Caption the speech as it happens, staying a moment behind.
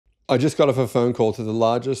I just got off a phone call to the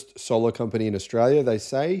largest solar company in Australia. They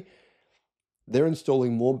say they're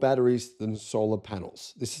installing more batteries than solar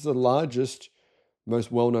panels. This is the largest,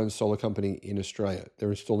 most well-known solar company in Australia.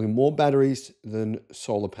 They're installing more batteries than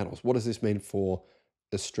solar panels. What does this mean for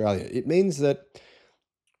Australia? It means that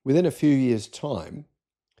within a few years' time,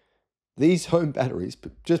 these home batteries,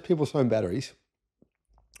 just people's home batteries,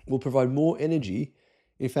 will provide more energy.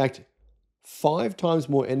 In fact, 5 times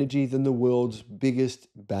more energy than the world's biggest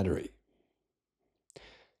battery.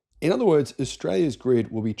 In other words, Australia's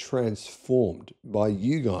grid will be transformed by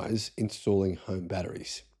you guys installing home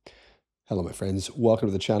batteries. Hello, my friends. Welcome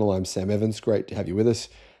to the channel. I'm Sam Evans. Great to have you with us.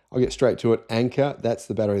 I'll get straight to it. Anchor, that's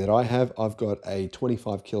the battery that I have. I've got a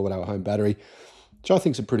 25 kilowatt hour home battery, which I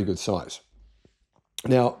think is a pretty good size.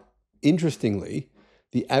 Now, interestingly,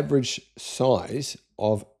 the average size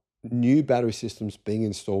of new battery systems being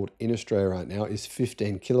installed in Australia right now is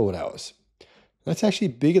 15 kilowatt hours. That's actually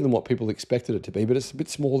bigger than what people expected it to be, but it's a bit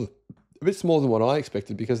smaller than what I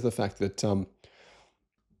expected because of the fact that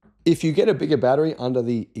if you get a bigger battery under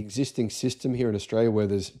the existing system here in Australia, where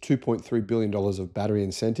there's $2.3 billion of battery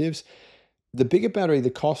incentives, the bigger battery,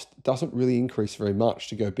 the cost doesn't really increase very much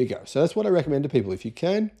to go bigger. So that's what I recommend to people. If you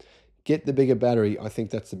can, get the bigger battery. I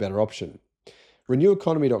think that's the better option.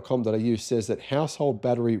 RenewEconomy.com.au says that household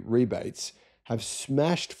battery rebates have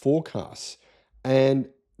smashed forecasts and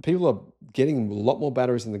people are getting a lot more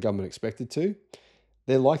batteries than the government expected to.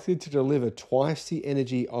 They're likely to deliver twice the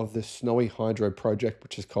energy of the Snowy Hydro project,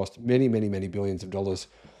 which has cost many billions of dollars.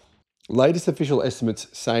 Latest official estimates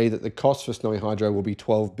say that the cost for Snowy Hydro will be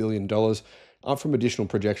 $12 billion, up from additional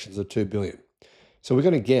projections of $2 billion. So we're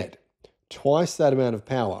going to get twice that amount of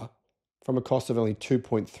power from a cost of only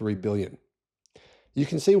 $2.3 billion. You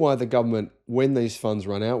can see why the government, when these funds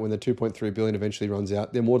run out, when the $2.3 billion eventually runs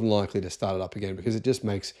out, they're more than likely to start it up again because it just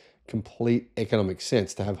makes complete economic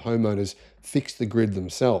sense to have homeowners fix the grid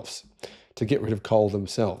themselves, to get rid of coal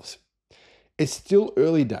themselves. It's still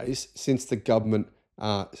early days since the government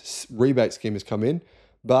rebate scheme has come in,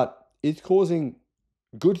 but it's causing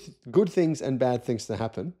good things and bad things to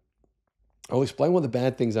happen. I'll explain what the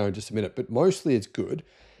bad things are in just a minute, but mostly it's good.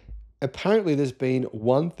 Apparently, there's been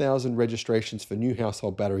 1,000 registrations for new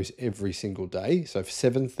household batteries every single day, so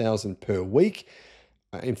 7,000 per week.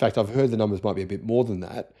 In fact, I've heard the numbers might be a bit more than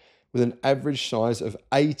that, with an average size of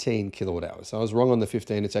 18 kilowatt hours. So I was wrong on the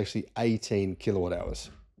 15, it's actually 18 kilowatt hours.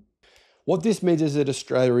 What this means is that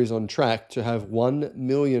Australia is on track to have 1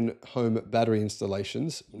 million home battery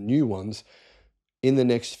installations, new ones, in the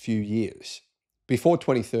next few years. Before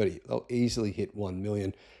 2030, they'll easily hit 1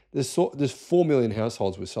 million. There's 4 million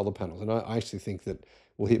households with solar panels, and I actually think that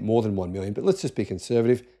we'll hit more than 1 million, but let's just be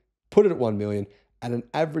conservative. Put it at 1 million at an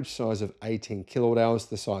average size of 18 kilowatt hours.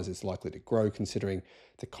 The size is likely to grow considering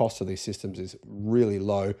the cost of these systems is really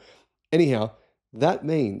low. Anyhow, that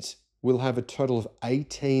means we'll have a total of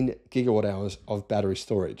 18 gigawatt hours of battery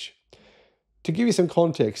storage. To give you some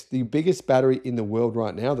context, the biggest battery in the world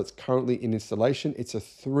right now that's currently in installation, it's a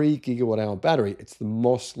 3 gigawatt hour battery. It's the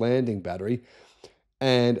Moss Landing battery.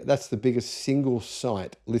 And that's the biggest single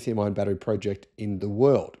site lithium-ion battery project in the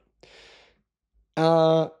world. 3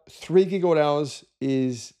 gigawatt hours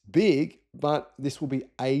is big, but this will be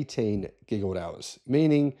 18 gigawatt hours,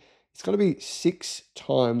 meaning it's going to be 6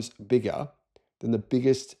 times bigger than the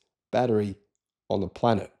biggest battery on the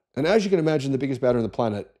planet. And as you can imagine, the biggest battery on the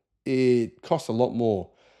planet, it costs a lot more,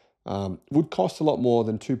 would cost a lot more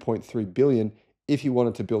than $2.3 billion if you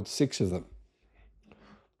wanted to build 6 of them.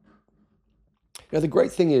 Now, the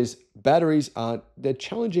great thing is batteries they're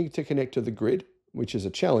challenging to connect to the grid, which is a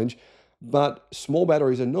challenge, but small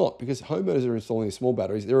batteries are not because homeowners are installing these small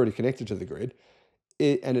batteries. They're already connected to the grid.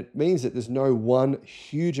 And it means that there's no one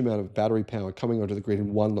huge amount of battery power coming onto the grid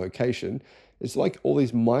in one location. It's like all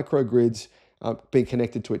these microgrids being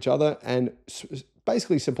connected to each other and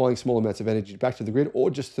basically supplying small amounts of energy back to the grid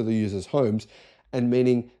or just to the users' homes, and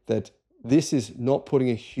meaning that this is not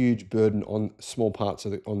putting a huge burden on small parts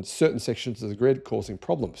of on certain sections of the grid, causing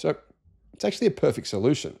problems. So it's actually a perfect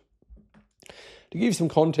solution. To give you some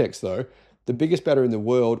context though, the biggest battery in the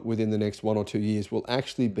world within the next 1 or 2 years will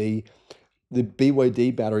actually be the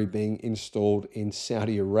BYD battery being installed in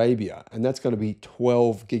Saudi Arabia. And that's going to be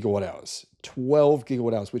 12 gigawatt hours. 12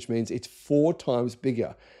 gigawatt hours, which means it's 4 times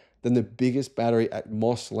bigger than the biggest battery at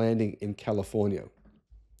Moss Landing in California.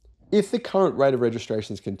 If the current rate of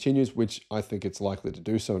registrations continues, which I think it's likely to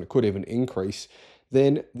do so, and it could even increase,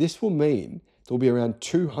 then this will mean there'll be around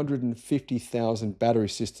 250,000 battery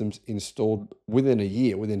systems installed within a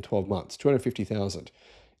year, within 12 months, 250,000.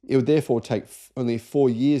 It would therefore take only 4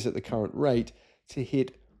 years at the current rate to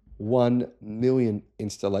hit 1 million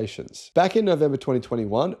installations. Back in November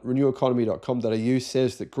 2021, reneweconomy.com.au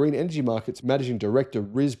says that Green Energy Markets Managing Director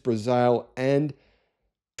Riz Brazel and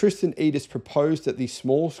Tristan Edis proposed that the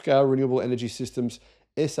small-scale renewable energy systems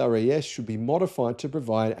SRES should be modified to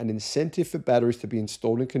provide an incentive for batteries to be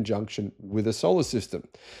installed in conjunction with a solar system.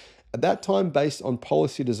 At that time, based on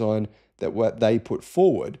policy design that they put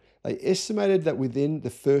forward, they estimated that within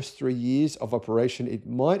the first 3 years of operation, it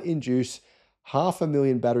might induce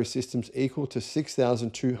 500,000 battery systems equal to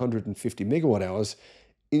 6,250 megawatt hours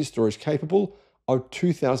in storage capable of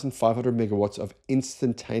 2,500 megawatts of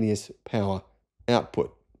instantaneous power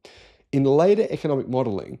output. In later economic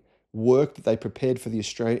modelling, work that they prepared for the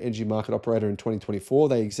Australian Energy Market Operator in 2024,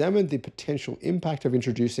 they examined the potential impact of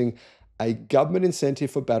introducing a government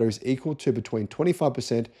incentive for batteries equal to between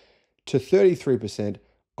 25% to 33%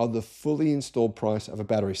 of the fully installed price of a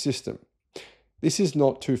battery system. This is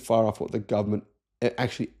not too far off what the government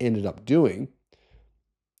actually ended up doing.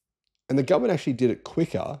 And the government actually did it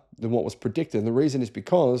quicker than what was predicted. And the reason is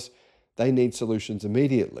because they need solutions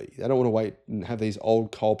immediately. They don't want to wait and have these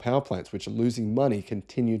old coal power plants, which are losing money,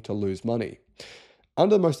 continue to lose money.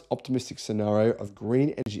 Under the most optimistic scenario of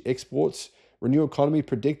green energy exports, Renew Economy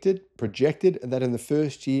projected that in the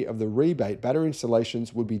first year of the rebate, battery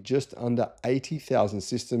installations would be just under 80,000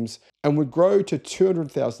 systems and would grow to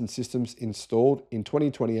 200,000 systems installed in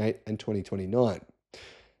 2028 and 2029.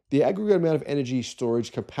 The aggregate amount of energy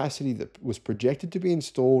storage capacity that was projected to be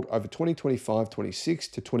installed over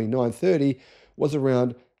 2025-26 to 29-30 was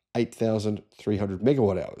around 8,300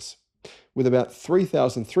 megawatt hours, with about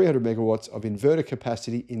 3,300 megawatts of inverter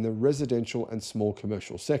capacity in the residential and small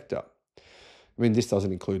commercial sector. I mean, this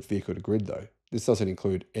doesn't include vehicle to grid though. This doesn't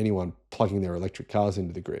include anyone plugging their electric cars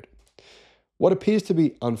into the grid. What appears to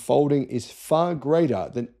be unfolding is far greater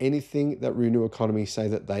than anything that Renew Economy say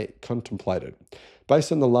that they contemplated.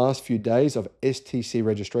 Based on the last few days of STC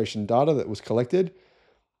registration data that was collected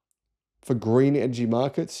for green energy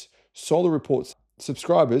markets, Solar Reports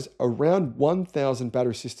subscribers, around 1,000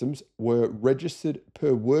 battery systems were registered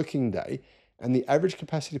per working day, and the average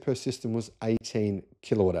capacity per system was 18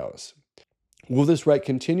 kilowatt hours. Will this rate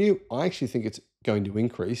continue? I actually think it's going to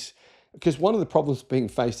increase, because one of the problems being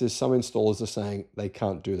faced is some installers are saying they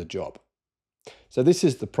can't do the job. So this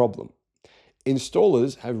is the problem.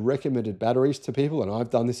 Installers have recommended batteries to people, and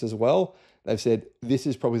I've done this as well. They've said, this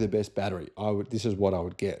is probably the best battery. This is what I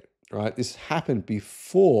would get, right? This happened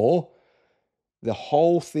before the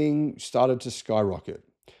whole thing started to skyrocket.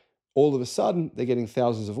 All of a sudden, they're getting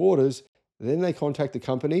thousands of orders. Then they contact the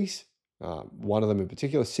companies, one of them in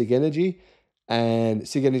particular, SIG Energy, and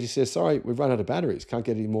SIG Energy says, sorry, we've run out of batteries. Can't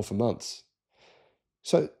get any more for months.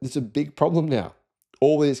 So it's a big problem now.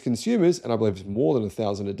 All these consumers, and I believe it's more than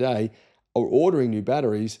 1,000 a day, are ordering new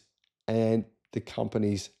batteries, and the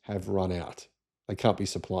companies have run out. They can't be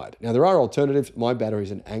supplied. Now, there are alternatives. My battery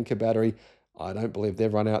is an Anchor battery. I don't believe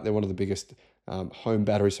they've run out. They're one of the biggest home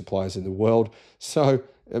battery suppliers in the world. So,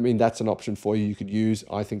 I mean, that's an option for you could use.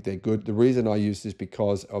 I think they're good. The reason I use this is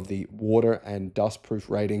because of the water and dust proof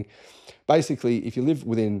rating. Basically, if you live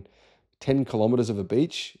within 10 kilometers of a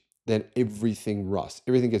beach, then everything rusts.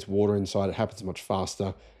 Everything gets water inside. It happens much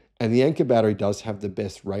faster. And the Anchor battery does have the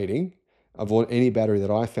best rating of any battery that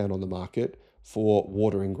I found on the market for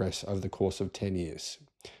water ingress over the course of 10 years.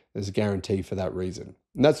 There's a guarantee for that reason.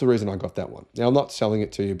 And that's the reason I got that one. Now, I'm not selling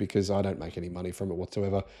it to you because I don't make any money from it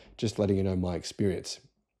whatsoever, just letting you know my experience.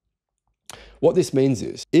 What this means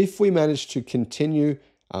is, if we manage to continue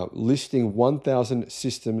listing 1,000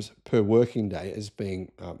 systems per working day as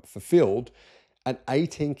being fulfilled at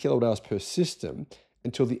 18 kilowatt hours per system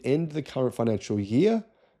until the end of the current financial year,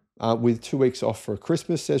 with 2 weeks off for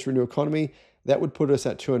Christmas, says Renew Economy, that would put us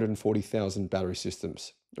at 240,000 battery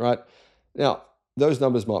systems, right? Now, those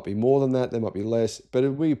numbers might be more than that, they might be less, but it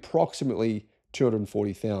would be approximately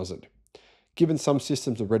 240,000. Given some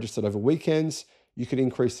systems are registered over weekends, you could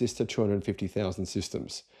increase this to 250,000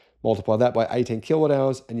 systems. Multiply that by 18 kilowatt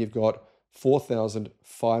hours, and you've got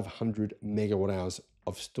 4,500 megawatt hours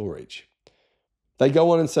of storage. They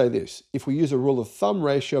go on and say this: if we use a rule of thumb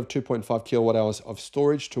ratio of 2.5 kilowatt hours of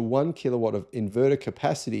storage to 1 kilowatt of inverter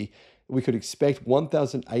capacity, we could expect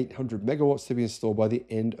 1,800 megawatts to be installed by the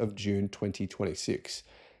end of June 2026.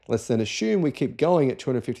 Let's then assume we keep going at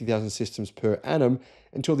 250,000 systems per annum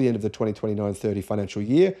until the end of the 2029-30 financial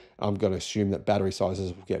year. I'm going to assume that battery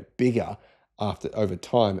sizes will get bigger over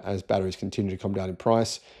time as batteries continue to come down in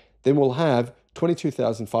price. Then we'll have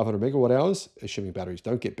 22,500 megawatt hours, assuming batteries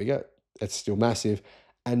don't get bigger. That's still massive,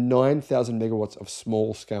 and 9,000 megawatts of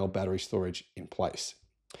small-scale battery storage in place.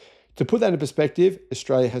 To put that in perspective,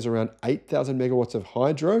 Australia has around 8,000 megawatts of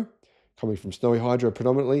hydro coming from snowy hydro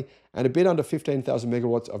predominantly, and a bit under 15,000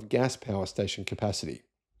 megawatts of gas power station capacity.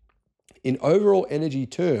 In overall energy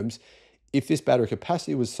terms, if this battery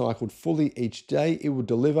capacity was cycled fully each day, it would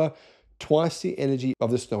deliver twice the energy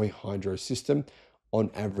of the snowy hydro system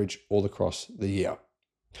on average all across the year.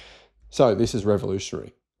 So this is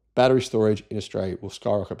revolutionary. Battery storage in Australia will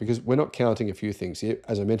skyrocket because we're not counting a few things here.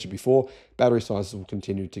 As I mentioned before, battery sizes will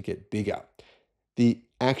continue to get bigger. The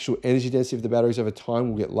actual energy density of the batteries over time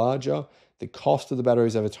will get larger. The cost of the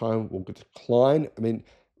batteries over time will decline. I mean,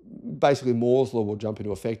 basically Moore's law will jump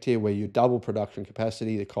into effect here where you double production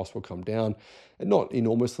capacity, the cost will come down, and not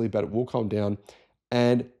enormously, but it will come down.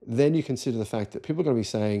 And then you consider the fact that people are going to be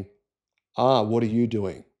saying, what are you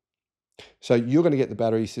doing? So you're going to get the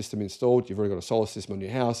battery system installed. You've already got a solar system on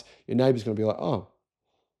your house. Your neighbor's going to be like, oh,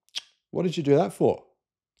 what did you do that for?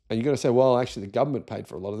 And you're going to say, well, actually the government paid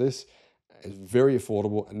for a lot of this. It's very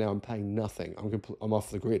affordable. And now I'm paying nothing. I'm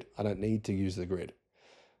off the grid. I don't need to use the grid.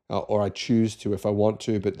 Or I choose to if I want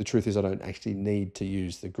to, but the truth is I don't actually need to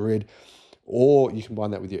use the grid. Or you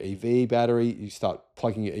combine that with your EV battery, you start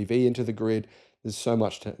plugging your EV into the grid. There's so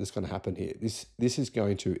much that's going to happen here. This is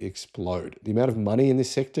going to explode. The amount of money in this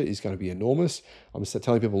sector is going to be enormous. I'm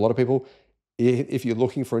telling people, a lot of people, if you're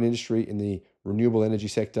looking for an industry in the renewable energy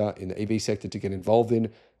sector, in the EV sector to get involved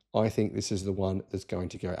in, I think this is the one that's going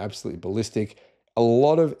to go absolutely ballistic. A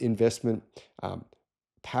lot of investment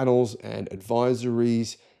panels and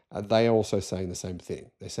advisories, they are also saying the same thing.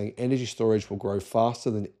 They're saying energy storage will grow faster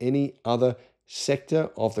than any other sector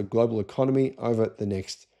of the global economy over the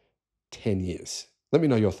next 10 years. Let me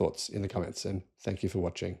know your thoughts in the comments, and thank you for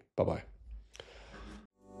watching. Bye-bye.